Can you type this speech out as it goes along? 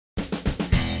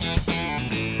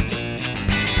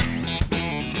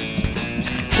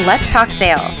Let's Talk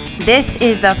Sales. This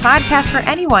is the podcast for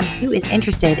anyone who is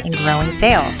interested in growing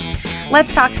sales.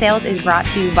 Let's Talk Sales is brought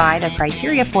to you by the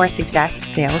Criteria for Success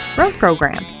Sales Growth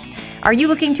Program. Are you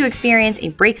looking to experience a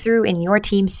breakthrough in your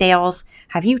team's sales?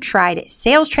 Have you tried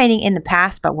sales training in the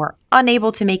past but were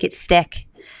unable to make it stick?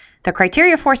 The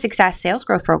Criteria for Success Sales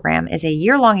Growth Program is a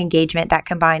year-long engagement that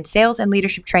combines sales and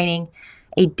leadership training,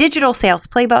 a digital sales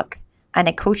playbook, and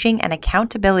a coaching and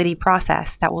accountability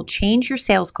process that will change your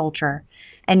sales culture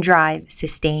and drive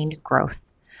sustained growth.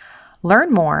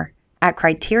 Learn more at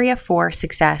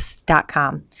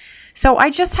criteriaforsuccess.com. So I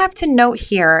just have to note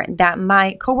here that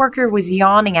my coworker was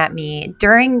yawning at me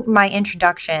during my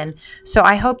introduction. So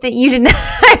I hope that you didn't.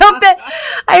 I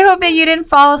hope that you didn't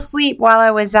fall asleep while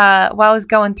I was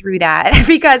going through that,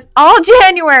 because all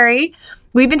January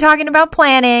we've been talking about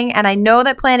planning, and I know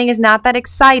that planning is not that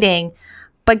exciting.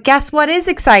 But guess what is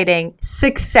exciting?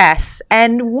 Success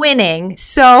and winning.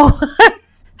 So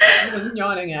I wasn't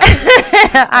yawning at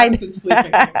it. I've been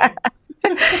sleeping.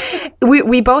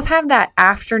 We both have that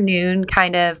afternoon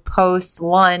kind of post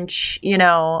lunch, I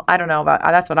don't know about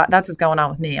that's what's going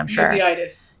on with me, I'm sure. The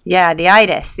itis. Yeah, the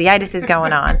itis is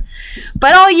going on.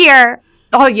 But all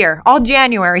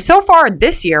January, so far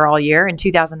this year, all year in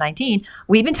 2019,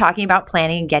 we've been talking about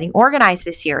planning and getting organized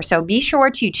this year. So be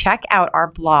sure to check out our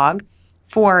blog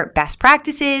for best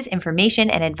practices, information,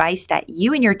 and advice that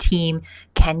you and your team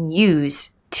can use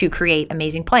to create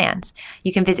amazing plans.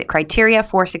 You can visit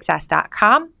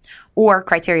criteriaforsuccess.com or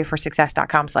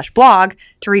criteriaforsuccess.com/blog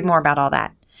to read more about all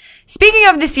that. Speaking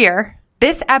of this year,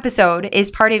 this episode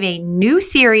is part of a new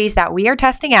series that we are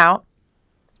testing out.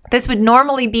 This would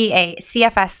normally be a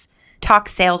CFS Talk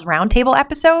Sales Roundtable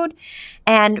episode.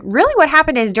 And really what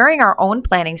happened is during our own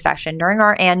planning session, during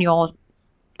our annual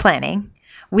planning,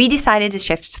 we decided to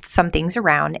shift some things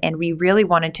around, and we really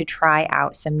wanted to try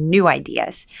out some new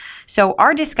ideas. So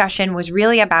our discussion was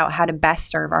really about how to best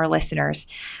serve our listeners.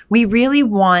 We really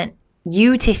want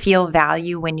you to feel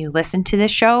value when you listen to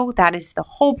this show. That is the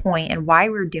whole point and why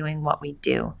we're doing what we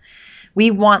do.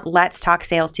 We want Let's Talk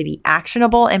Sales to be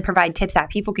actionable and provide tips that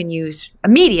people can use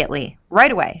immediately, right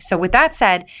away. So with that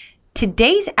said,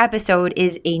 today's episode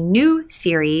is a new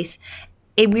series.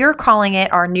 We're calling it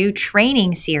our new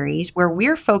training series, where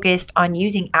we're focused on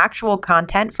using actual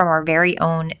content from our very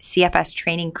own CFS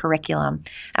training curriculum.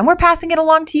 And we're passing it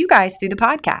along to you guys through the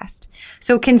podcast.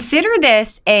 So consider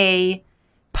this a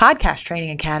podcast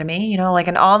training academy, like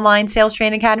an online sales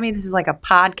training academy. This is like a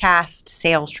podcast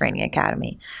sales training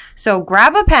academy. So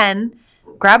grab a pen,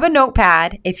 grab a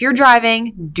notepad. If you're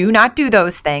driving, do not do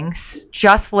those things.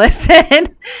 Just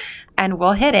listen and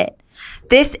we'll hit it.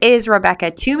 This is Rebecca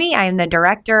Toomey. I am the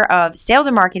Director of Sales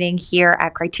and Marketing here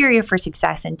at Criteria for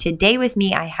Success. And today with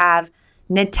me, I have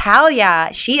Natalia.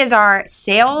 She is our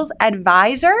sales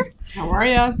advisor. How are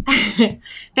you?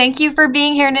 Thank you for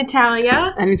being here,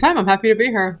 Natalia. Anytime. I'm happy to be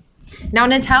here. Now,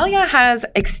 Natalia has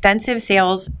extensive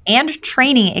sales and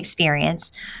training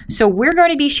experience, so we're going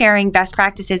to be sharing best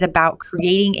practices about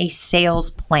creating a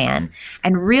sales plan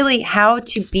and really how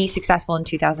to be successful in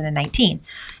 2019.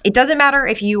 It doesn't matter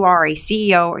if you are a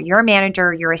CEO or you're a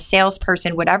manager, you're a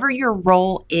salesperson, whatever your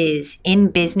role is in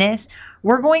business,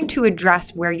 we're going to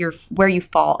address where you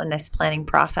fall in this planning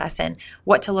process and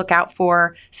what to look out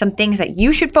for, some things that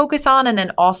you should focus on, and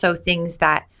then also things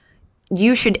that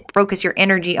you should focus your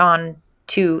energy on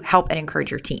to help and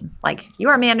encourage your team. Like you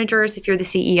are managers if you're the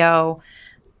CEO,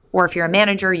 or if you're a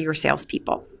manager, you're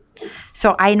salespeople.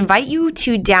 So I invite you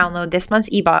to download this month's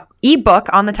ebook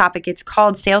on the topic. It's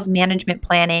called Sales Management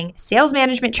Planning, Sales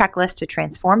Management Checklist to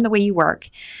Transform the Way You Work.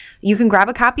 You can grab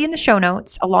a copy in the show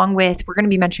notes along with, we're going to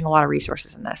be mentioning a lot of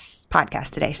resources in this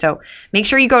podcast today. So make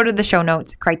sure you go to the show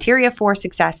notes,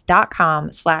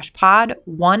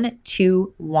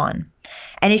 criteriaforsuccess.com/pod121.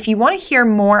 And if you want to hear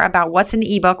more about what's in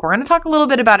the ebook, we're going to talk a little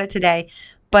bit about it today,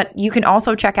 but you can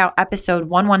also check out episode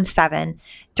 117.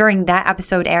 During that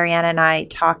episode, Ariana and I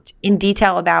talked in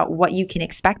detail about what you can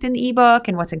expect in the ebook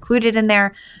and what's included in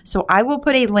there. So I will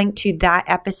put a link to that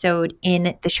episode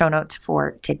in the show notes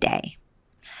for today.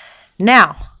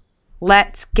 Now,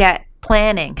 let's get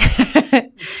planning.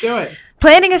 Let's do it.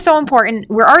 Planning is so important.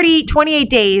 We're already 28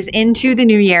 days into the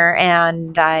new year,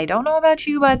 and I don't know about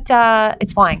you, but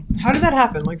it's flying. How did that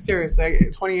happen? Like, seriously,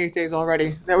 28 days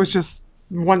already. That was just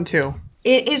 1-2.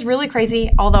 It is really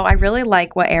crazy, although I really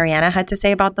like what Ariana had to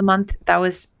say about the month. That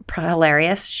was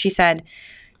hilarious. She said,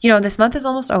 this month is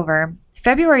almost over.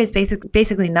 February is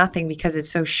basically nothing because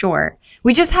it's so short.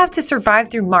 We just have to survive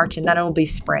through March, and then it will be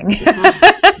spring.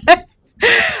 Mm-hmm.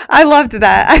 I loved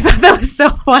that. I thought that was so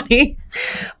funny.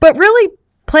 But really,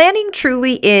 Planning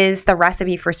truly is the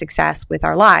recipe for success with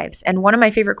our lives. And one of my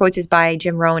favorite quotes is by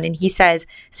Jim Rohn, and he says,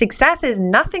 "Success is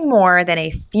nothing more than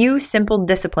a few simple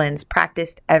disciplines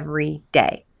practiced every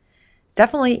day." It's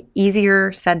definitely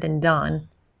easier said than done,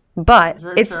 but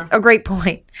it's a great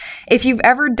point. If you've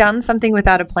ever done something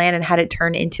without a plan and had it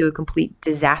turn into a complete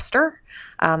disaster,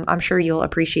 I'm sure you'll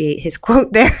appreciate his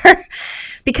quote there.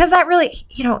 Because that really,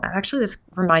 actually this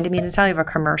reminded me to tell you of a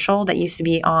commercial that used to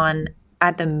be on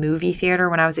at the movie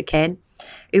theater when I was a kid.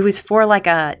 It was for like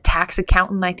a tax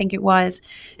accountant, I think it was.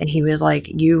 And he was like,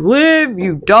 "You live,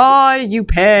 you die, you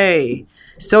pay.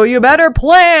 So you better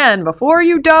plan before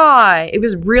you die." It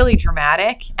was really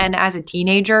dramatic. And as a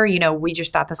teenager, we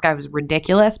just thought this guy was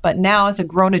ridiculous. But now as a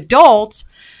grown adult,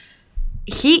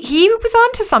 he was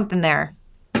onto something there.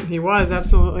 He was,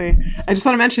 absolutely. I just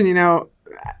want to mention,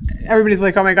 everybody's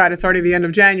like, "Oh my God, it's already the end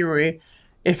of January."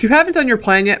 If you haven't done your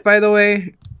plan yet, by the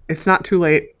way, it's not too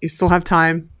late. You still have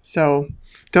time. So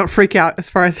don't freak out as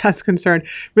far as that's concerned.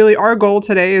 Really, our goal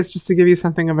today is just to give you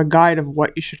something of a guide of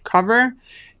what you should cover.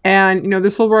 And,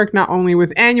 this will work not only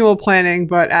with annual planning,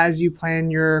 but as you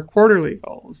plan your quarterly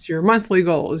goals, your monthly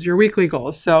goals, your weekly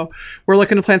goals. So we're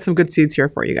looking to plant some good seeds here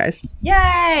for you guys.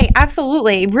 Yay!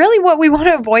 Absolutely. Really what we want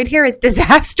to avoid here is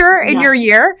disaster in your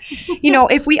year.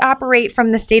 If we operate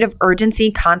from the state of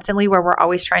urgency constantly where we're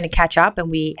always trying to catch up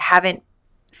and we haven't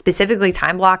specifically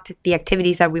time blocked the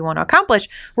activities that we want to accomplish,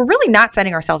 we're really not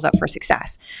setting ourselves up for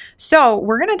success. So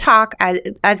we're going to talk,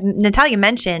 as Natalia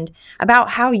mentioned, about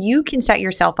how you can set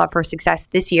yourself up for success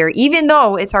this year, even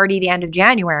though it's already the end of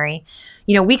January.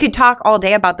 We could talk all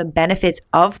day about the benefits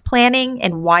of planning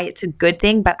and why it's a good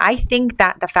thing, but I think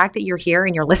that the fact that you're here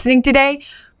and you're listening today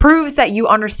proves that you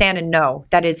understand and know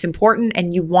that it's important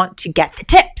and you want to get the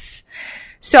tips.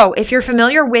 So if you're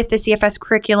familiar with the CFS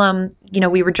curriculum,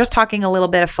 we were just talking a little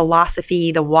bit of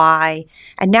philosophy, the why,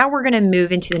 and now we're going to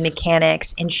move into the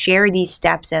mechanics and share these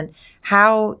steps and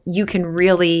how you can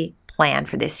really plan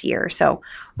for this year. So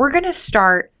we're going to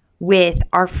start with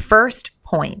our first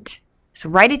point. So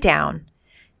write it down.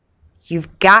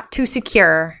 You've got to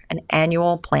secure an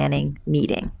annual planning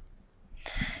meeting.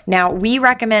 Now, we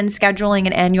recommend scheduling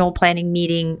an annual planning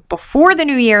meeting before the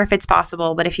new year if it's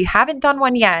possible, but if you haven't done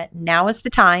one yet, now is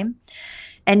the time.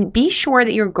 And be sure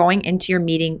that you're going into your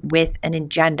meeting with an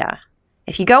agenda.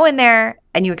 If you go in there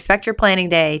and you expect your planning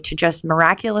day to just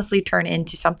miraculously turn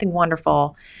into something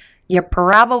wonderful, you're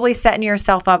probably setting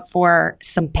yourself up for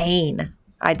some pain,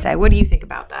 I'd say. What do you think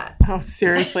about that? Oh,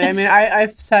 seriously. I mean,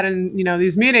 I've sat in,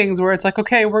 these meetings where it's like,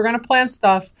 okay, we're going to plan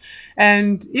stuff.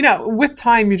 And, with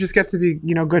time, you just get to be,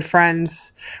 good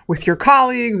friends with your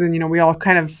colleagues. And, we all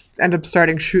kind of end up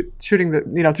starting shooting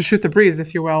the, to shoot the breeze,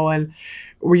 if you will. And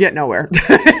we get nowhere.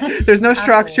 There's no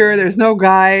structure. There's no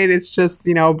guide. It's just,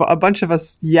 a bunch of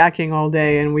us yakking all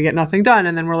day and we get nothing done.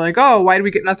 And then we're like, oh, why did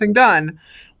we get nothing done?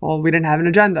 Well, we didn't have an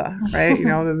agenda, right?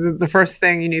 The first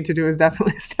thing you need to do is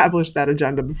definitely establish that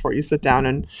agenda before you sit down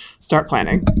and start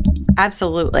planning.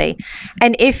 Absolutely.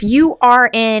 And if you are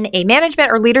in a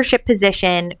management or leadership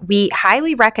position, we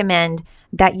highly recommend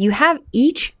that you have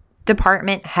each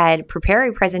department head prepare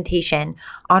a presentation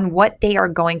on what they are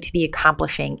going to be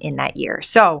accomplishing in that year.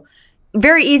 So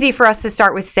very easy for us to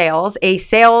start with sales, a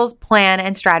sales plan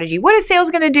and strategy. What is sales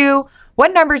going to do?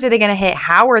 What numbers are they going to hit?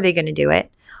 How are they going to do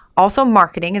it? Also,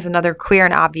 marketing is another clear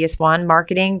and obvious one.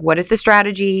 Marketing, what is the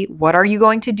strategy? What are you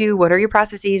going to do? What are your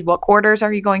processes? What quarters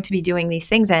are you going to be doing these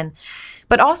things in?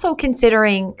 But also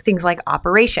considering things like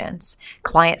operations,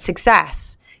 client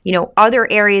success,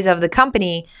 other areas of the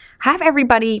company. Have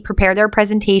everybody prepare their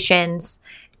presentations.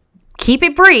 Keep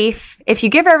it brief. If you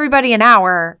give everybody an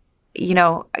hour,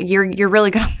 you're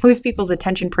really going to lose people's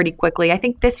attention pretty quickly. I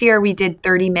think this year we did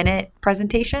 30-minute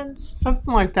presentations.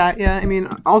 Something like that, yeah. I mean,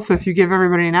 also, if you give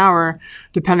everybody an hour,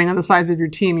 depending on the size of your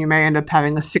team, you may end up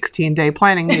having a 16-day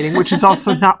planning meeting, which is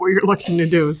also not what you're looking to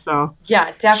do. So, yeah,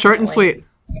 definitely. Short and sweet.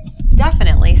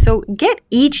 Definitely. So get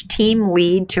each team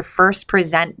lead to first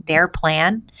present their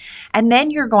plan, and then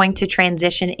you're going to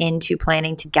transition into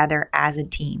planning together as a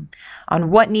team on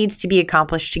what needs to be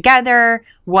accomplished together,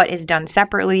 what is done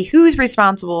separately, who's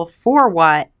responsible for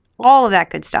what, all of that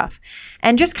good stuff.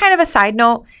 And just kind of a side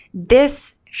note,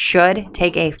 this should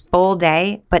take a full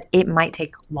day, but it might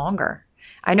take longer.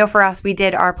 I know for us, we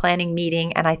did our planning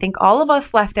meeting, and I think all of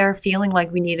us left there feeling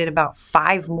like we needed about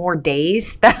 5 more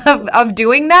days of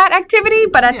doing that activity.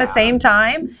 But at the same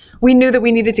time, we knew that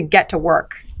we needed to get to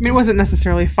work. I mean, it wasn't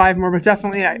necessarily 5 more, but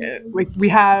definitely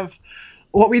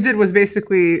what we did was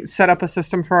basically set up a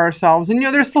system for ourselves. And,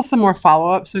 there's still some more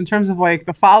follow-up. So in terms of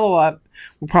the follow-up,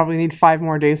 we'll probably need 5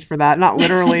 more days for that. Not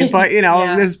literally, but,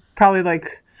 there's probably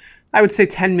I would say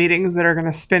 10 meetings that are going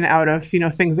to spin out of,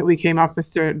 things that we came up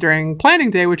with during planning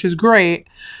day, which is great.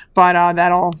 But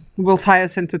will tie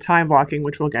us into time blocking,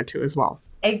 which we'll get to as well.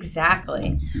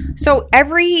 Exactly. So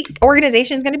every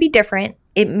organization is going to be different.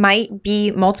 It might be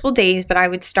multiple days, but I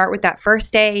would start with that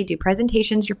first day, do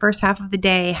presentations your first half of the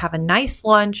day, have a nice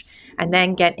lunch, and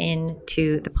then get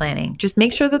into the planning. Just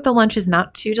make sure that the lunch is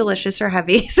not too delicious or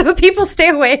heavy so people stay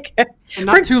awake. And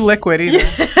not too liquid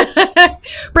either.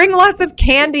 Bring lots of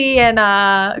candy and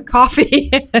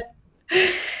coffee.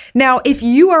 Now, if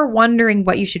you are wondering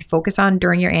what you should focus on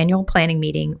during your annual planning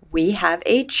meeting, we have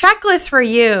a checklist for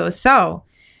you. So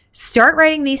start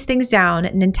writing these things down.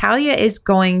 Natalia is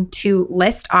going to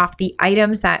list off the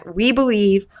items that we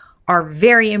believe are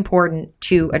very important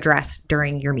to address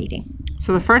during your meeting.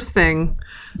 So the first thing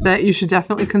that you should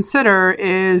definitely consider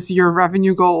is your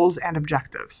revenue goals and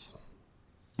objectives.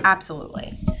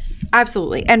 Absolutely.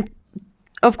 Absolutely. And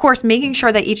of course, making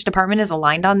sure that each department is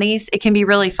aligned on these. It can be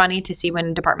really funny to see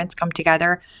when departments come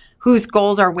together, whose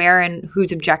goals are where and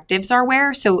whose objectives are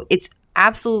where. So it's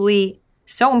absolutely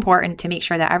so important to make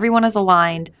sure that everyone is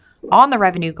aligned on the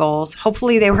revenue goals.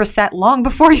 Hopefully they were set long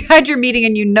before you had your meeting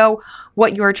and you know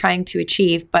what you're trying to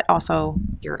achieve, but also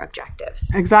your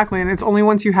objectives. Exactly. And it's only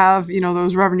once you have,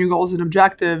 those revenue goals and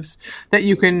objectives that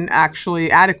you can actually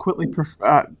adequately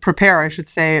prepare,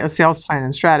 a sales plan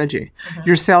and strategy. Mm-hmm.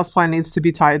 Your sales plan needs to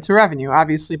be tied to revenue.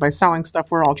 Obviously, by selling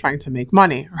stuff, we're all trying to make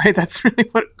money, right? That's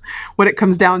really what it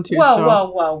comes down to.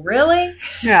 Whoa, really?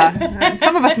 Yeah.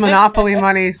 Some of us monopoly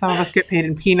money. Some of us get paid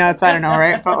in peanuts. I don't know,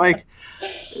 right? But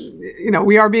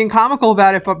we are being comical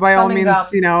about it, but by all means,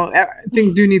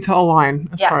 things do need to align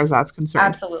as far as that's concerned.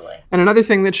 Absolutely. And another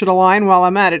thing that should align while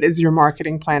I'm at it is your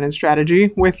marketing plan and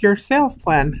strategy with your sales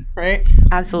plan, right?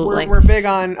 Absolutely. We're big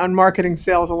on marketing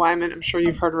sales alignment. I'm sure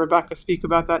you've heard Rebecca speak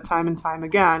about that time and time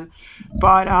again.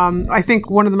 But I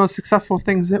think one of the most successful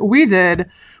things that we did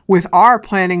with our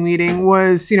planning meeting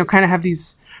was, kind of have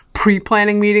these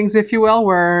pre-planning meetings, if you will,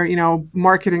 where,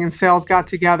 marketing and sales got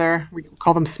together. We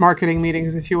call them smarketing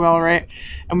meetings, if you will, right?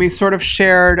 And we sort of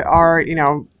shared our,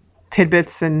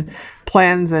 tidbits and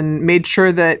plans and made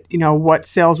sure that, what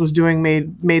sales was doing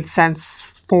made sense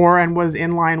for and was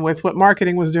in line with what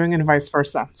marketing was doing and vice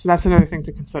versa. So that's another thing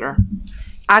to consider.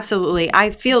 Absolutely. I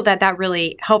feel that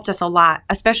really helped us a lot,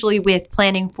 especially with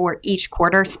planning for each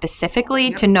quarter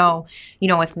specifically to know,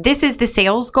 if this is the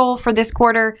sales goal for this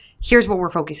quarter, here's what we're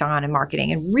focusing on in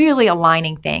marketing and really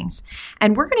aligning things.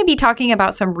 And we're going to be talking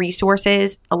about some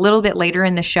resources a little bit later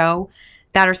in the show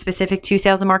that are specific to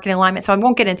sales and marketing alignment. So I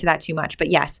won't get into that too much, but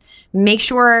yes, make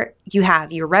sure you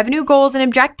have your revenue goals and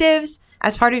objectives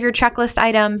as part of your checklist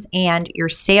items and your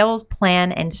sales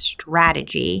plan and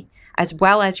strategy, as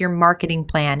well as your marketing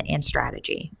plan and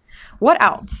strategy. What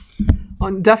else?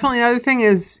 Well, definitely another thing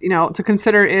is, to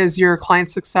consider is your client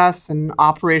success and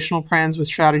operational plans with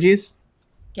strategies.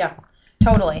 Yeah,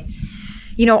 totally.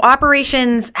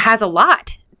 Operations has a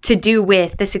lot to do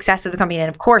with the success of the company. And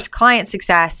of course, client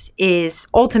success is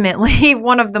ultimately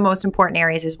one of the most important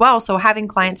areas as well. So having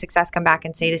client success come back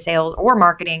and say to sales or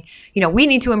marketing, we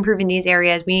need to improve in these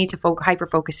areas. We need to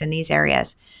hyper-focus in these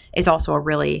areas is also a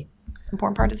really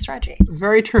important part of the strategy.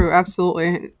 Very true.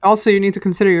 Absolutely. Also, you need to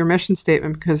consider your mission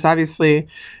statement because obviously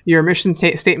your mission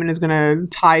statement is going to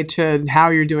tie to how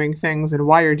you're doing things and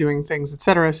why you're doing things, et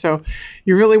cetera. So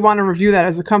you really want to review that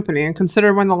as a company and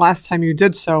consider when the last time you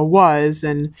did so was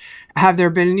and have there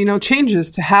been, changes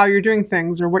to how you're doing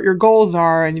things or what your goals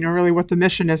are and, really what the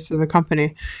mission is to the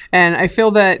company. And I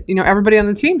feel that, everybody on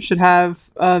the team should have,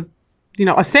 a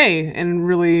say in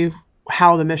really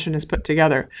how the mission is put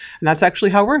together. And that's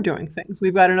actually how we're doing things.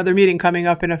 We've got another meeting coming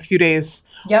up in a few days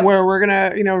where we're going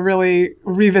to, really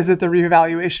revisit the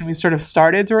reevaluation we sort of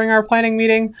started during our planning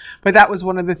meeting. But that was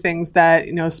one of the things that,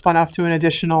 spun off to an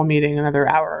additional meeting, another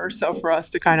hour or so for us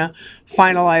to kind of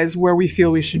finalize where we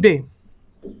feel we should be.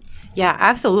 Yeah,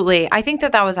 absolutely. I think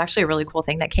that was actually a really cool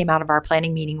thing that came out of our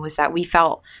planning meeting was that we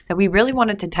felt that we really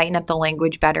wanted to tighten up the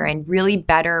language better and really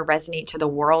better resonate to the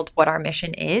world what our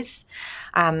mission is.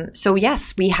 So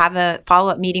yes, we have a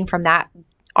follow-up meeting from that.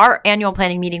 Our annual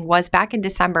planning meeting was back in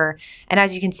December. And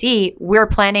as you can see, we're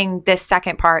planning this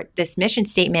second part, this mission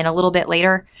statement a little bit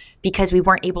later because we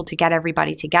weren't able to get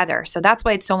everybody together. So that's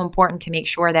why it's so important to make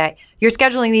sure that you're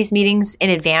scheduling these meetings in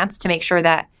advance to make sure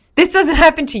that this doesn't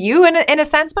happen to you in a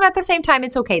sense, but at the same time,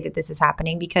 it's okay that this is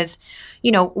happening because,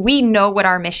 we know what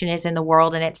our mission is in the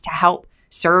world and it's to help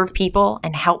serve people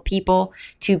and help people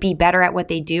to be better at what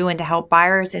they do and to help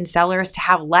buyers and sellers to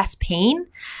have less pain.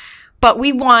 but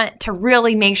we want to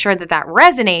really make sure that that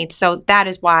resonates. So that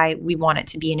is why we want it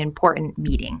to be an important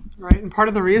meeting. Right. And part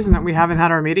of the reason that we haven't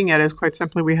had our meeting yet is quite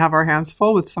simply we have our hands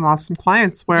full with some awesome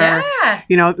clients where,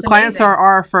 the clients are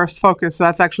our first focus. So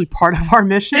that's actually part of our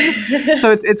mission.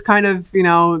 So it's kind of,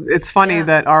 it's funny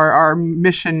that our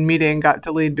mission meeting got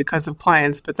delayed because of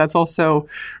clients, but that's also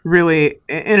really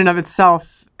in and of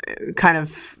itself kind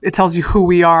of, it tells you who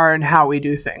we are and how we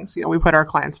do things. We put our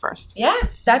clients first. Yeah,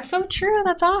 that's so true.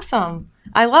 That's awesome.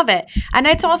 I love it. And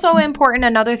it's also important.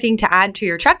 Another thing to add to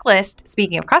your checklist,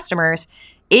 speaking of customers,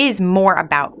 is more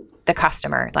about the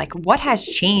customer. Like, what has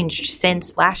changed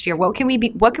since last year? What can we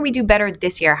do better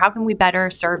this year? How can we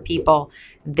better serve people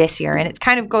this year? And it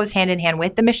kind of goes hand in hand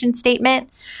with the mission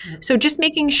statement. So just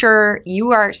making sure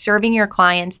you are serving your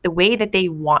clients the way that they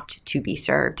want to be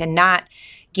served and not,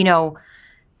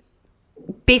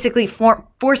 basically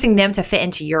forcing them to fit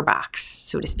into your box,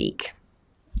 so to speak.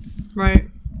 Right.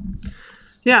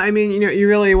 Yeah, I mean, you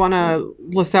really want to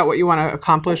list out what you want to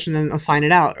accomplish and then assign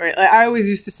it out, right? I always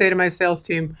used to say to my sales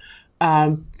team,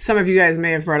 some of you guys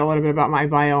may have read a little bit about my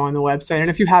bio on the website, and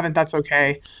if you haven't, that's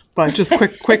okay. But just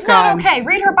quick. It's not okay.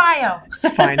 Read her bio.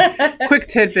 It's fine. Quick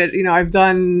tidbit. I've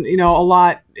done a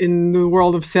lot in the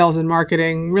world of sales and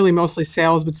marketing, really mostly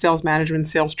sales, but sales management,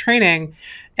 sales training,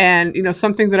 and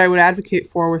something that I would advocate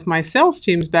for with my sales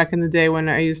teams back in the day when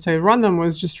I used to run them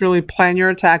was just really plan your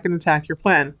attack and attack your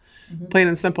plan. Mm-hmm. Plain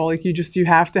and simple. Like you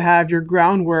have to have your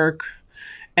groundwork.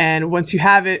 And once you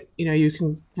have it, you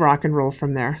can rock and roll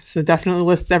from there. So definitely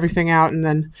list everything out and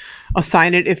then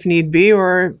assign it if need be.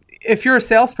 Or if you're a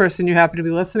salesperson, you happen to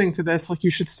be listening to this, like you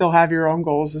should still have your own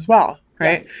goals as well,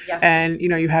 right? Yes. And,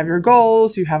 you have your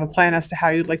goals, you have a plan as to how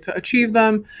you'd like to achieve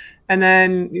them. And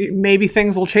then maybe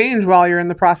things will change while you're in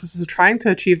the process of trying to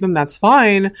achieve them. That's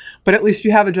fine. But at least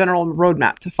you have a general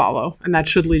roadmap to follow, and that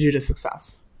should lead you to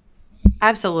success.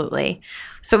 Absolutely.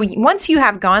 So once you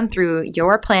have gone through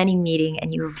your planning meeting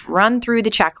and you've run through the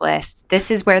checklist,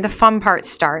 this is where the fun part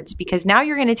starts, because now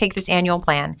you're going to take this annual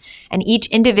plan and each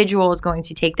individual is going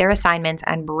to take their assignments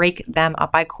and break them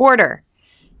up by quarter.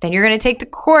 Then you're going to take the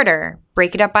quarter,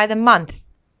 break it up by the month,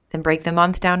 then break the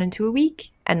month down into a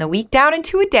week and the week down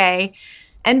into a day,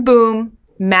 and boom,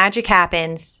 magic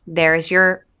happens. There's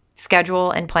your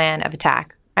schedule and plan of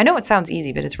attack. I know it sounds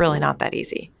easy, but it's really not that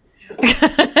easy.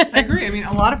 I agree. I mean,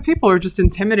 a lot of people are just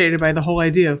intimidated by the whole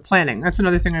idea of planning. That's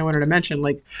another thing I wanted to mention.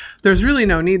 Like, there's really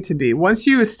no need to be. Once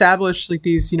you establish like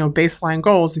these, baseline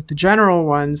goals, like the general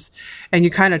ones, and you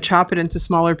kind of chop it into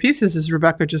smaller pieces, as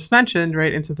Rebecca just mentioned,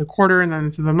 right, into the quarter and then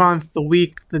into the month, the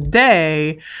week, the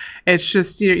day, it's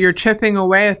just, you're chipping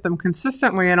away at them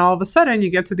consistently. And all of a sudden you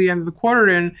get to the end of the quarter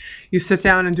and you sit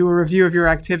down and do a review of your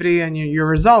activity and your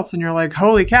results. And you're like,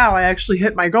 holy cow, I actually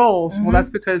hit my goals. Mm-hmm. Well, that's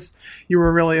because you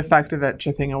were really effective at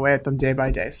chipping away at them day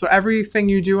by day. So everything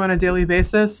you do on a daily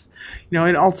basis,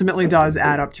 it ultimately does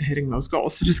add up to hitting those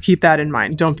goals. So just keep that in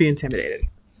mind. Don't be intimidated.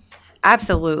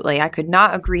 Absolutely. I could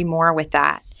not agree more with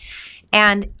that.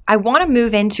 And I want to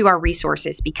move into our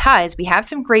resources because we have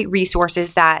some great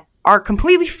resources that are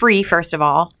completely free, first of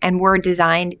all, and were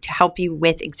designed to help you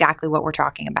with exactly what we're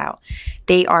talking about.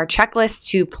 They are checklists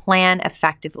to plan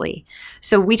effectively.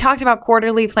 So we talked about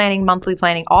quarterly planning, monthly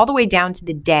planning, all the way down to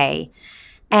the day.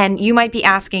 And you might be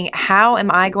asking, how am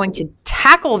I going to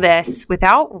tackle this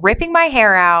without ripping my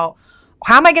hair out?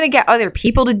 How am I going to get other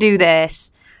people to do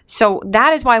this? So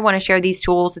that is why I want to share these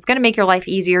tools. It's going to make your life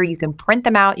easier. You can print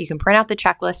them out. You can print out the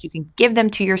checklist. You can give them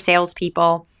to your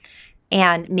salespeople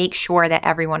and make sure that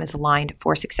everyone is aligned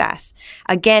for success.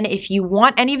 Again, if you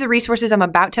want any of the resources I'm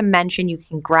about to mention, you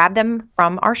can grab them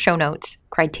from our show notes,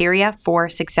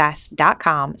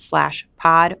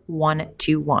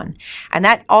 criteriaforsuccess.com/pod121. And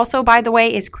that also, by the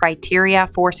way, is criteria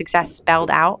for success spelled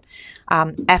out,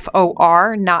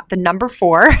 FOR, not the number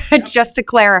 4, just to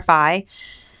clarify.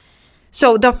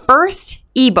 So the first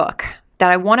ebook that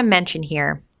I want to mention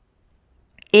here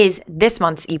is this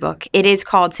month's ebook. It is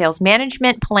called Sales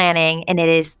Management Planning, and it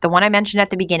is the one I mentioned at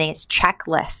the beginning. It's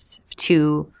checklists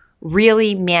to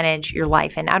really manage your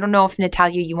life. And I don't know if,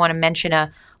 Natalia, you want to mention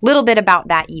a little bit about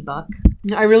that ebook.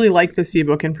 I really like this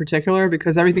ebook in particular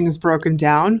because everything is broken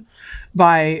down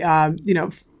by,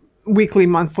 weekly,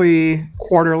 monthly,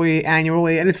 quarterly,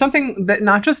 annually. And it's something that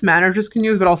not just managers can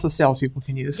use, but also salespeople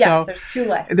can use. Yes, so there's 2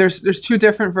 lists. There's 2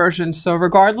 different versions. So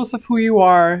regardless of who you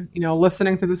are,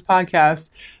 listening to this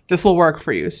podcast, this will work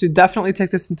for you. So definitely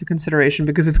take this into consideration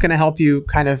because it's going to help you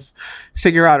kind of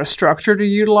figure out a structure to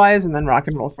utilize and then rock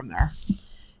and roll from there.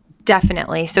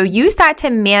 Definitely. So use that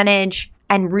to manage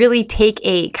and really take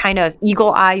a kind of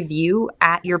eagle eye view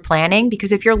at your planning.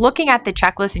 Because if you're looking at the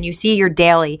checklist and you see your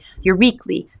daily, your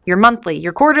weekly, your monthly,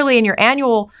 your quarterly, and your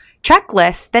annual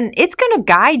checklist, then it's going to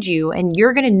guide you and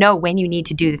you're going to know when you need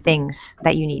to do the things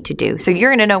that you need to do. So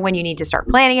you're going to know when you need to start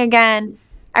planning again,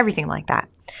 everything like that.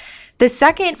 The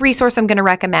second resource I'm going to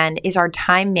recommend is our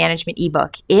time management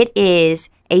ebook. It is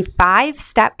a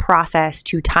 5-step process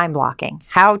to time blocking,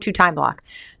 how to time block.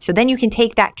 So then you can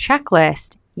take that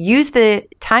checklist, use the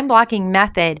time blocking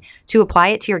method to apply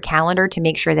it to your calendar to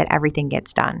make sure that everything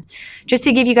gets done. Just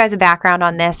to give you guys a background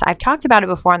on this, I've talked about it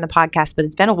before on the podcast, but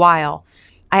it's been a while.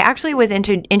 I actually was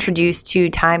introduced to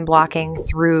time blocking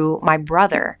through my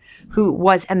brother, who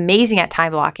was amazing at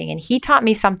time blocking. And he taught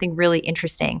me something really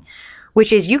interesting,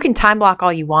 which is you can time block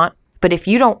all you want, but if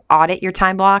you don't audit your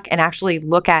time block and actually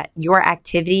look at your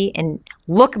activity and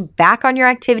look back on your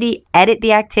activity, edit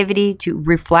the activity to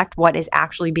reflect what is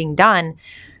actually being done,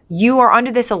 you are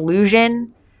under this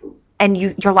illusion and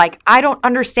you're like, I don't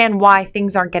understand why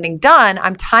things aren't getting done.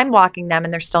 I'm time blocking them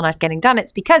and they're still not getting done.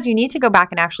 It's because you need to go back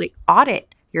and actually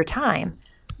audit your time.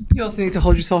 You also need to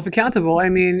hold yourself accountable. I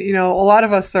mean, a lot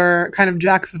of us are kind of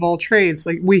jacks of all trades.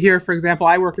 Like we hear, for example,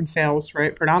 I work in sales,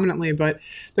 right, predominantly, but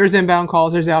there's inbound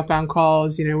calls, there's outbound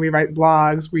calls. We write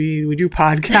blogs, we do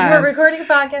podcasts. We're recording a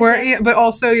podcast. But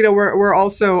also, we're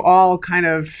also all kind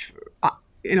of,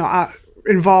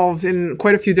 involved in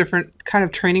quite a few different kind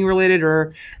of training related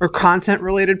or content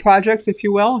related projects, if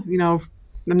you will. I'm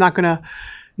not going to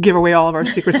give away all of our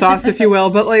secret sauce, if you will,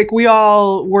 but like we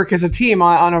all work as a team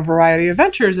on a variety of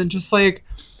ventures, and just like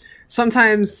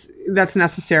sometimes that's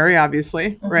necessary,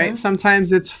 obviously, right?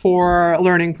 Sometimes it's for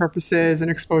learning purposes and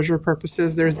exposure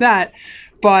purposes. There's that,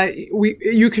 but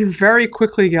you can very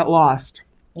quickly get lost.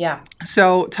 Yeah.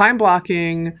 So time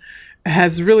blocking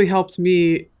has really helped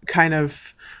me kind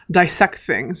of dissect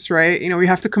things, right? We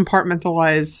have to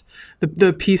compartmentalize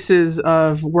the pieces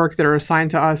of work that are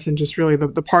assigned to us and just really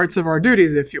the parts of our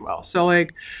duties, if you will. So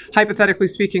like hypothetically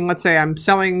speaking, let's say I'm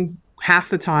selling half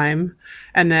the time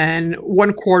and then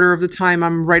 1/4 of the time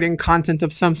I'm writing content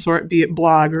of some sort, be it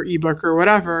blog or ebook or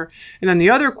whatever. And then the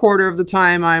other 1/4 of the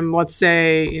time I'm, let's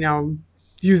say,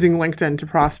 using LinkedIn to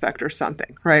prospect or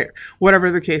something, right? Whatever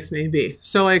the case may be.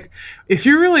 So like, if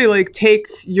you really like take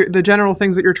the general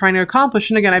things that you're trying to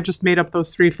accomplish, and again, I've just made up those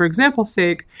 3 for example's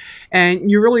sake, and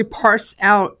you really parse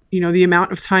out, the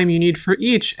amount of time you need for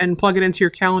each and plug it into your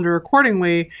calendar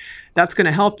accordingly, that's going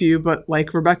to help you. But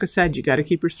like Rebecca said, you got to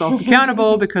keep yourself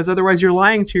accountable because otherwise you're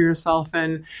lying to yourself.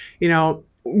 And,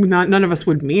 none of us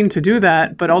would mean to do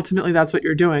that, but ultimately that's what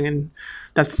you're doing. And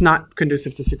that's not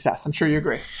conducive to success. I'm sure you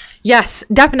agree. Yes,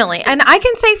 definitely. And I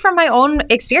can say from my own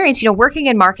experience, working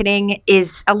in marketing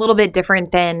is a little bit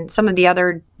different than some of the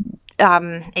other,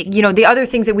 the other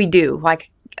things that we do.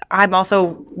 Like I'm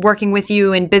also working with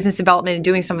you in business development and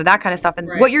doing some of that kind of stuff. And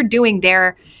what you're doing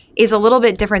there is a little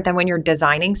bit different than when you're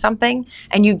designing something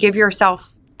and you give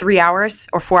yourself 3 hours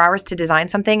or 4 hours to design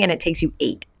something and it takes you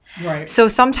 8. Right. So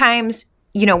sometimes,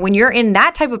 when you're in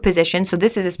that type of position, so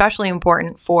this is especially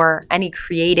important for any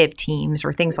creative teams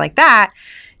or things like that,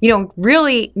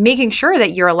 really making sure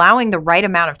that you're allowing the right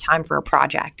amount of time for a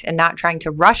project and not trying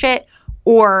to rush it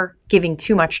or giving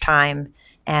too much time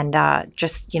and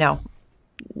just,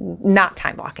 not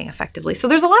time blocking effectively. So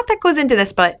there's a lot that goes into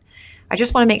this, but I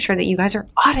just want to make sure that you guys are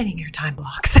auditing your time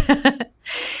blocks.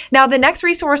 Now, the next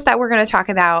resource that we're going to talk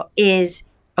about is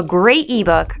a great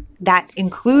ebook that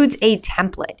includes a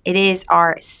template. It is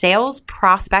our Sales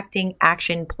Prospecting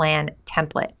Action Plan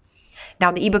template.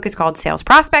 Now, the ebook is called Sales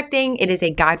Prospecting. It is a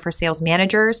guide for sales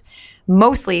managers,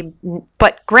 mostly,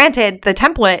 but granted, the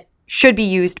template should be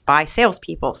used by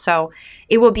salespeople. So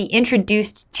it will be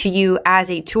introduced to you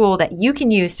as a tool that you can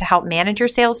use to help manage your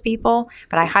salespeople.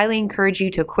 But I highly encourage you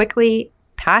to quickly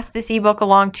pass this ebook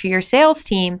along to your sales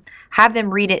team, have them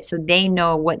read it so they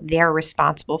know what they're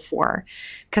responsible for.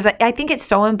 Because I think it's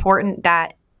so important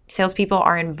that salespeople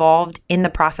are involved in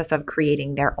the process of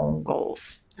creating their own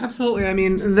goals. Absolutely. I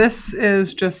mean, this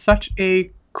is just such a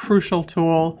crucial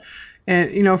tool.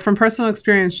 And, from personal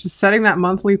experience, just setting that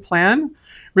monthly plan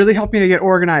really helped me to get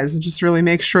organized and just really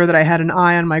make sure that I had an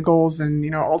eye on my goals.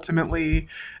 And, ultimately,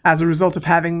 as a result of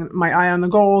having my eye on the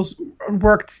goals,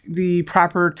 worked the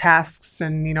proper tasks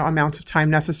and, amounts of time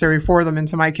necessary for them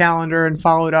into my calendar and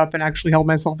followed up and actually held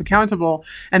myself accountable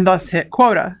and thus hit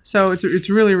quota. So it's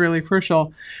really, really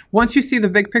crucial. Once you see the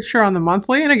big picture on the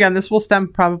monthly, and again, this will stem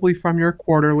probably from your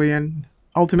quarterly and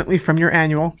ultimately from your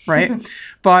annual, right?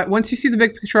 But once you see the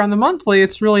big picture on the monthly,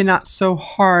 it's really not so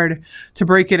hard to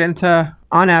break it into,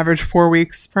 on average, 4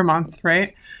 weeks per month,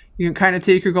 right? You can kind of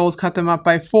take your goals, cut them up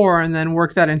by 4, and then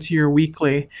work that into your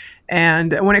weekly.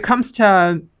 And when it comes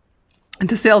to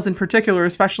sales in particular,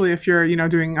 especially if you're,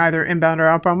 doing either inbound or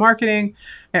outbound marketing,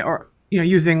 or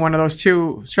using one of those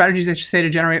two strategies that you say to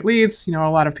generate leads. A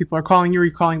lot of people are calling you,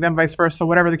 you're calling them, vice versa,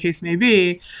 whatever the case may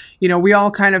be. We all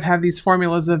kind of have these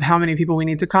formulas of how many people we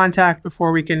need to contact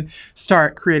before we can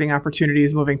start creating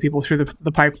opportunities, moving people through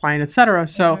the pipeline, et cetera.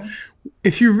 So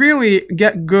if you really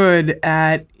get good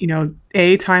at,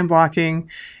 A, time blocking,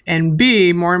 and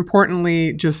B, more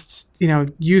importantly, just,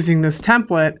 using this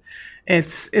template,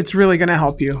 it's really going to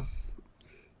help you.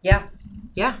 Yeah.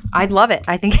 Yeah, I'd love it.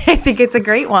 I think it's a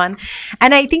great one.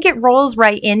 And I think it rolls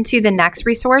right into the next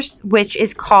resource, which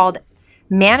is called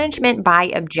Management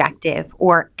by Objective,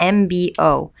 or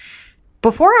MBO.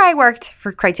 Before I worked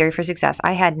for Criteria for Success,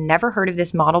 I had never heard of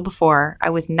this model before. I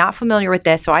was not familiar with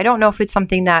this, so I don't know if it's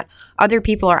something that other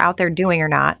people are out there doing or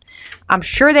not. I'm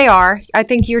sure they are. I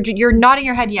think you're nodding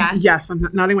your head yes. Yes, I'm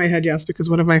nodding my head yes, because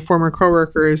one of my former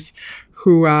coworkers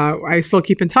who I still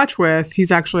keep in touch with,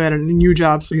 he's actually at a new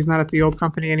job, so he's not at the old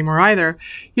company anymore either.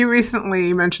 He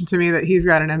recently mentioned to me that he's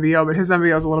got an MBO, but his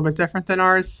MBO is a little bit different than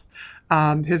ours.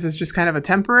 His is just kind of a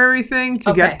temporary thing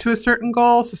to get to a certain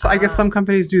goal. So I guess some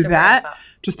companies do that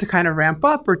just to kind of ramp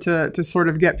up, or to sort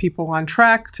of get people on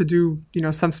track to do,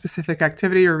 some specific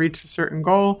activity or reach a certain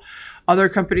goal. Other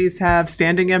companies have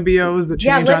standing MBOs that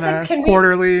change on a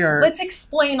quarterly. Let's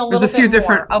explain a little bit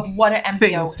more of what an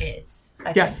MBO is.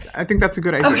 I think that's a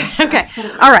good idea. Okay.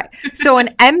 All right. So an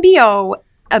MBO,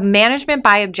 a management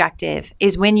by objective,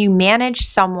 is when you manage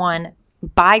someone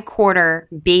by quarter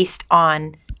based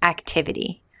on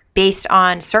activity, based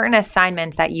on certain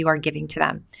assignments that you are giving to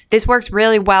them. This works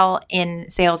really well in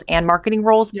sales and marketing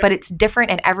roles, but it's different,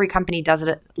 and every company does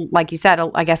it, like you said,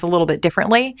 I guess a little bit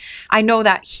differently. I know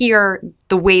that here,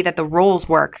 the way that the roles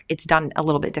work, it's done a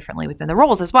little bit differently within the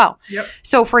roles as well. Yep.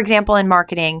 So for example, in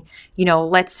marketing,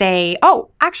 let's say,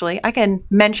 actually, I can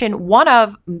mention one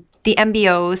of the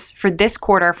MBOs for this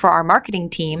quarter for our marketing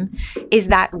team is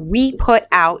that we put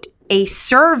out a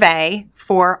survey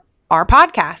for our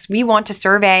podcast. We want to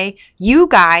survey you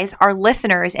guys, our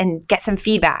listeners, and get some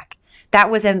feedback. That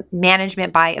was a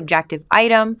management by objective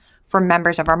item for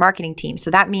members of our marketing team. So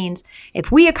that means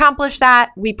if we accomplish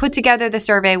that, we put together the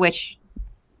survey, which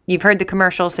you've heard the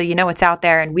commercial, so you know it's out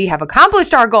there, and we have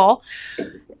accomplished our goal.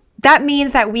 That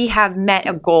means that we have met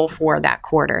a goal for that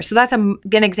quarter. So that's an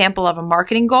example of a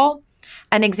marketing goal.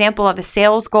 An example of a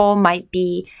sales goal might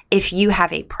be if you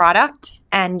have a product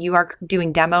and you are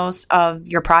doing demos of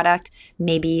your product,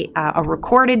 maybe a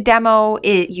recorded demo.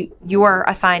 You are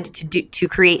assigned to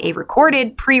create a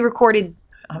pre-recorded.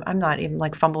 I'm not even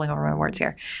fumbling over my words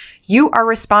here. You are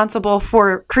responsible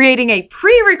for creating a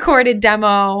pre-recorded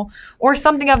demo or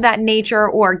something of that nature,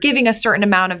 or giving a certain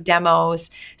amount of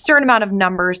demos, certain amount of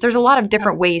numbers. There's a lot of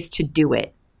different ways to do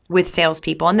it with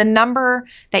salespeople. And the number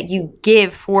that you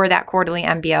give for that quarterly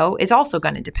MBO is also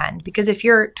going to depend, because if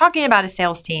you're talking about a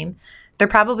sales team, they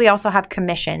probably also have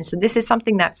commission. So this is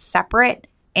something that's separate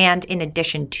and in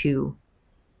addition to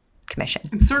commission.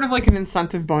 It's sort of like an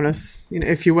incentive bonus,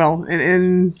 if you will,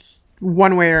 in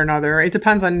one way or another. It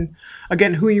depends on,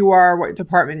 again, who you are, what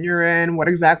department you're in, what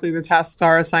exactly the tasks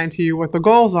are assigned to you, what the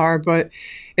goals are, but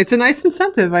it's a nice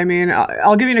incentive. I mean,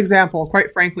 I'll give you an example.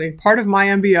 Quite frankly, part of my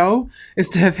MBO is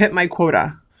to have hit my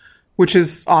quota, which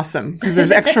is awesome because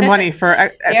there's extra money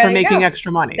for making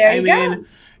extra money.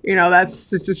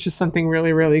 It's just something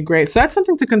really, really great. So that's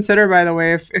something to consider, by the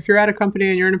way, if you're at a company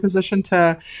and you're in a position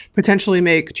to potentially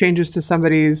make changes to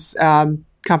somebody's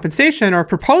compensation or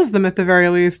propose them at the very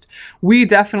least. We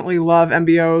definitely love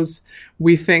MBOs.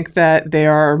 We think that they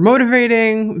are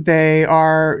motivating. They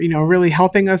are, really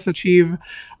helping us achieve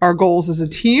our goals as a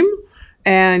team.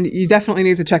 And you definitely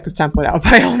need to check this template out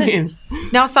by all means.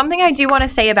 Now, something I do want to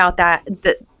say about that,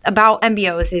 about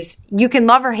MBOs, is you can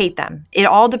love or hate them. It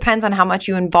all depends on how much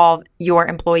you involve your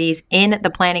employees in the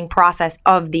planning process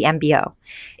of the MBO.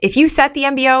 If you set the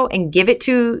MBO and give it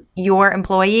to your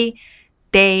employee,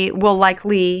 they will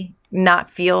likely not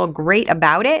feel great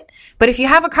about it. But if you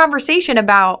have a conversation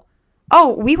about,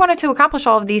 we wanted to accomplish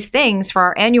all of these things for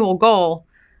our annual goal,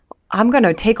 I'm going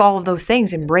to take all of those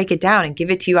things and break it down and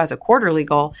give it to you as a quarterly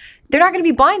goal, they're not going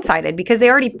to be blindsided because they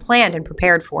already planned and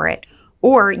prepared for it.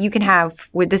 Or you can have,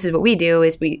 this is what we do,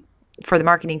 is for the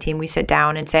marketing team, we sit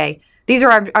down and say, these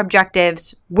are our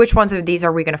objectives. Which ones of these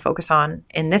are we going to focus on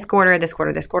in this quarter, this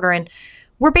quarter, this quarter? And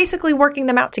we're basically working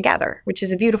them out together, which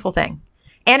is a beautiful thing.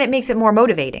 And it makes it more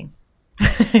motivating.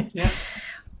 Yeah.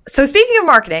 So speaking of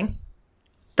marketing,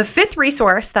 the fifth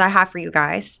resource that I have for you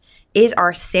guys is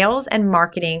our Sales and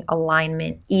Marketing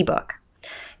Alignment ebook.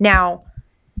 Now,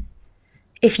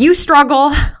 if you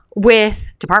struggle with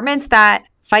departments that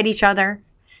fight each other,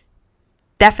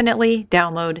 definitely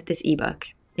download this ebook.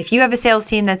 If you have a sales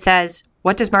team that says,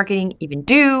 what does marketing even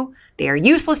do? They are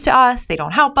useless to us. They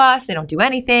don't help us. They don't do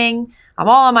anything. I'm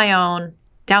all on my own.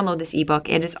 Download this ebook.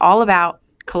 It is all about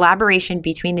collaboration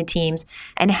between the teams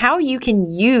and how you can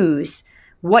use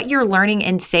what you're learning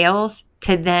in sales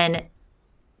to then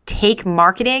take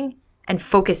marketing and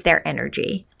focus their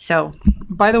energy. So,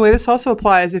 by the way, this also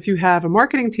applies if you have a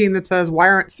marketing team that says, why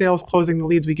aren't sales closing the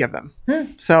leads we give them?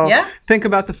 So think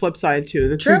about the flip side too.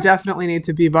 The two definitely need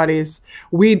to be buddies.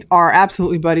 We are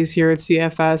absolutely buddies here at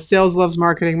CFS. Sales loves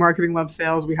marketing. Marketing loves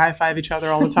sales. We high five each other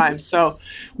all the time. So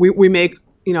we make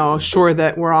sure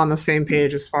that we're on the same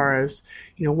page as far as,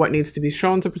 what needs to be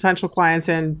shown to potential clients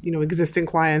and, existing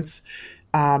clients,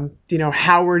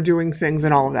 how we're doing things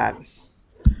and all of that.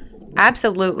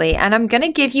 Absolutely. And I'm going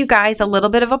to give you guys a little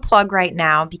bit of a plug right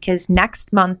now because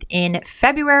next month in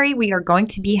February, we are going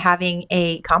to be having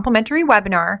a complimentary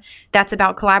webinar that's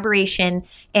about collaboration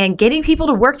and getting people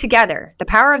to work together, the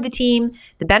power of the team,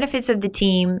 the benefits of the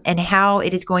team, and how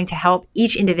it is going to help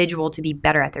each individual to be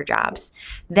better at their jobs.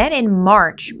 Then in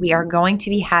March, we are going to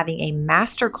be having a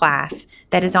masterclass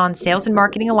that is on sales and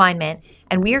marketing alignment.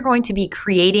 And we are going to be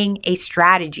creating a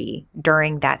strategy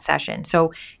during that session.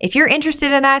 So if you're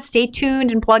interested in that, stay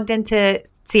tuned and plugged into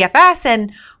CFS,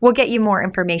 and we'll get you more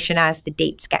information as the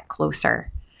dates get closer.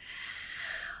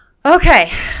 Okay.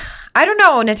 I don't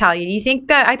know, Natalia. Do you think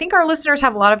that, I think our listeners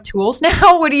have a lot of tools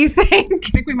now. What do you think? I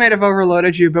think we might have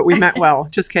overloaded you, but we meant well.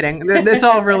 Just kidding. It's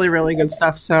all really, really good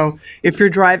stuff. So if you're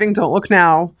driving, don't look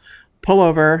now. Pull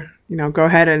over. Go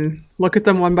ahead and look at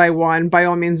them one by one. By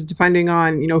all means, depending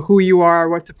on, who you are,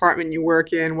 what department you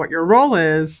work in, what your role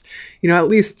is, at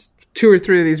least 2 or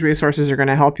 3 of these resources are going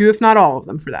to help you, if not all of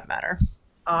them for that matter.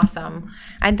 Awesome.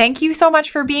 And thank you so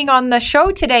much for being on the show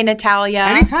today, Natalia.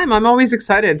 Anytime. I'm always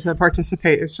excited to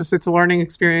participate. It's a learning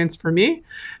experience for me.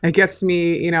 It gets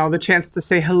me, the chance to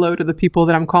say hello to the people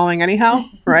that I'm calling anyhow,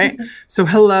 right? So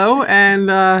hello, and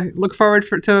look forward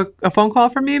to a phone call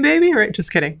from me, baby, right?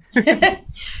 Just kidding.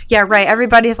 Yeah, right.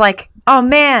 Everybody's like, oh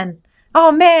man.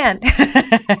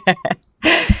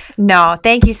 No,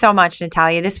 thank you so much,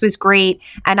 Natalia. This was great.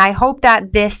 And I hope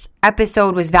that this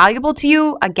episode was valuable to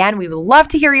you. Again, we would love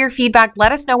to hear your feedback.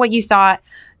 Let us know what you thought.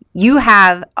 You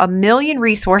have a million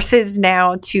resources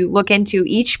now to look into.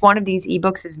 Each one of these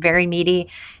ebooks is very meaty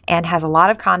and has a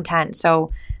lot of content.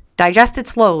 So digest it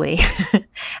slowly.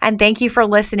 And thank you for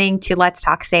listening to Let's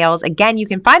Talk Sales. Again, you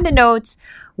can find the notes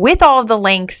with all of the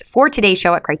links for today's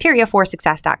show at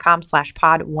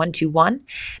criteriaforsuccess.com/pod121.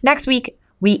 Next week,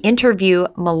 we interview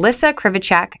Melissa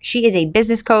Krivicek. She is a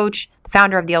business coach, the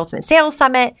founder of the Ultimate Sales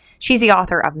Summit. She's the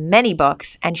author of many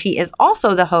books, and she is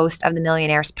also the host of the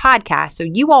Millionaires Podcast. So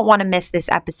you won't want to miss this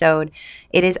episode.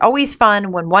 It is always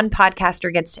fun when one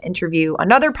podcaster gets to interview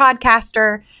another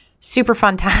podcaster. Super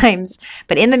fun times.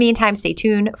 But in the meantime, stay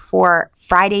tuned for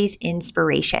Friday's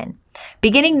Inspiration.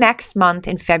 Beginning next month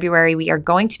in February, we are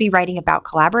going to be writing about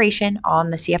collaboration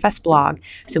on the CFS blog.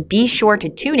 So be sure to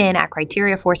tune in at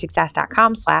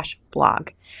criteriaforsuccess.com/blog.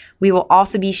 We will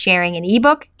also be sharing an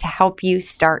ebook to help you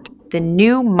start the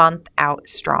new month out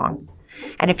strong.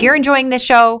 And if you're enjoying this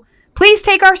show, please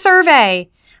take our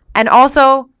survey and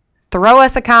also throw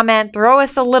us a comment, throw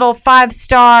us a little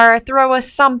 5-star, throw us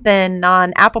something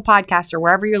on Apple Podcasts or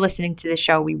wherever you're listening to the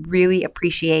show. We really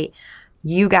appreciate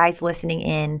you guys listening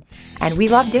in, and we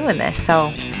love doing this.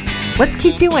 So let's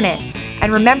keep doing it.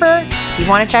 And remember, if you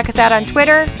want to check us out on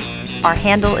Twitter, our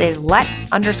handle is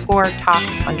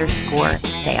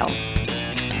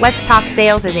let's_talk_sales. Let's Talk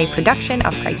Sales is a production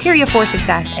of Criteria for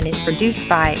Success and is produced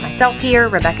by myself here,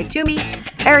 Rebecca Toomey,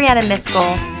 Ariana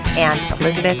Miskell, and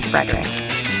Elizabeth Frederick.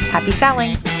 Happy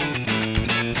selling!